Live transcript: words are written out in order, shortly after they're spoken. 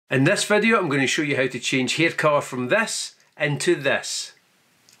In this video I'm going to show you how to change hair colour from this into this.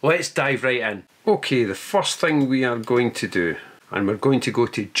 Let's dive right in. Okay, the first thing we are going to do, and we're going to go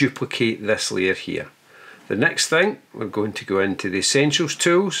to duplicate this layer here. The next thing, we're going to go into the Essentials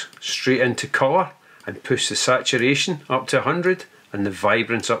tools, straight into colour, and push the saturation up to 100 and the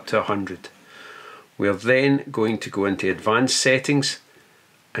vibrance up to 100. We're then going to go into advanced settings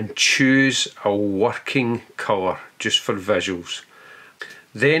and choose a working colour just for visuals.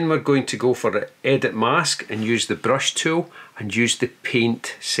 Then we're going to go for edit mask and use the brush tool and use the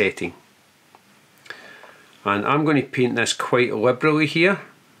paint setting. And I'm going to paint this quite liberally here,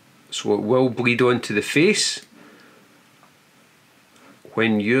 so it will bleed onto the face.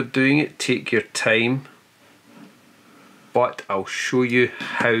 When you're doing it, take your time, but I'll show you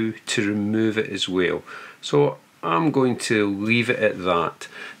how to remove it as well. So I'm going to leave it at that.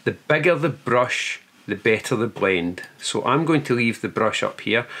 The bigger the brush, the better the blend. So I'm going to leave the brush up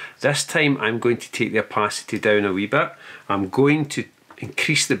here. This time I'm going to take the opacity down a wee bit. I'm going to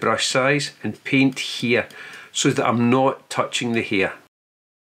increase the brush size and paint here so that I'm not touching the hair.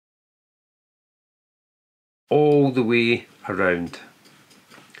 All the way around,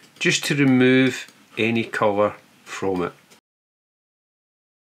 just to remove any colour from it.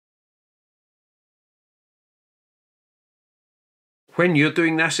 When you're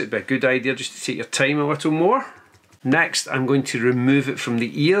doing this, it'd be a good idea just to take your time a little more. Next, I'm going to remove it from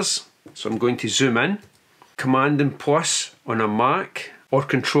the ears. So I'm going to zoom in, Command and plus on a Mac, or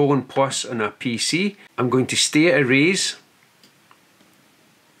Control and plus on a PC. I'm going to stay at erase,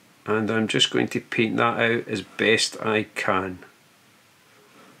 and I'm just going to paint that out as best I can.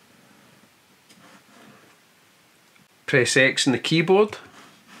 Press X on the keyboard,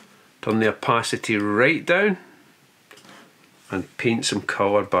 turn the opacity right down, and paint some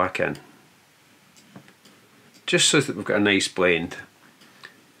colour back in. Just so that we've got a nice blend.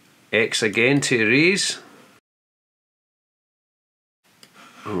 X again to erase.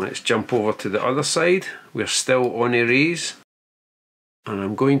 And let's jump over to the other side. We're still on erase. And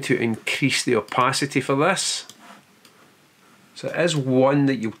I'm going to increase the opacity for this. So it is one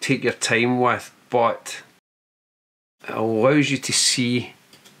that you'll take your time with, but it allows you to see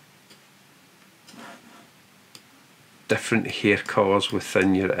different hair colours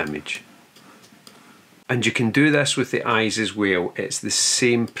within your image. And you can do this with the eyes as well. It's the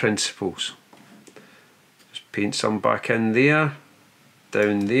same principles. Just paint some back in there,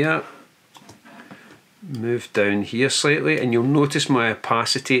 down there, move down here slightly, and you'll notice my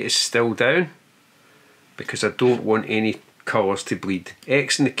opacity is still down because I don't want any colours to bleed.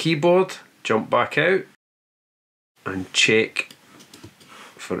 X on the keyboard, jump back out and check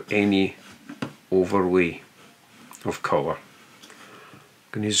for any overlay of colour.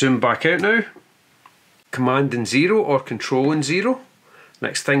 I'm going to zoom back out now, Command and 0 or Control and 0.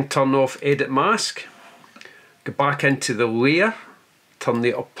 Next thing, turn off edit mask, go back into the layer, turn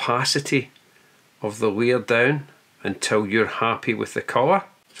the opacity of the layer down until you're happy with the colour.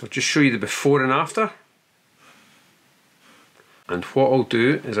 So I'll just show you the before and after. And what I'll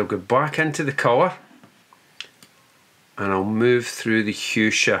do is I'll go back into the colour and I'll move through the hue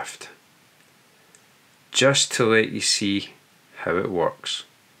shift just to let you see how it works.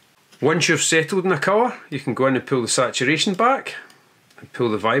 Once you've settled in a colour, you can go in and pull the saturation back and pull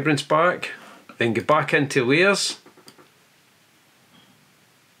the vibrance back, then go back into layers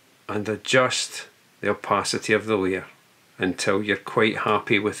and adjust the opacity of the layer until you're quite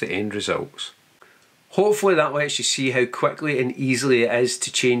happy with the end results. Hopefully that lets you see how quickly and easily it is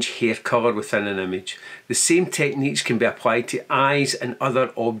to change hair colour within an image. The same techniques can be applied to eyes and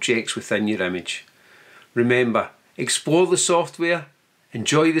other objects within your image. Remember, explore the software,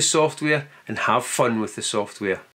 enjoy the software, and have fun with the software.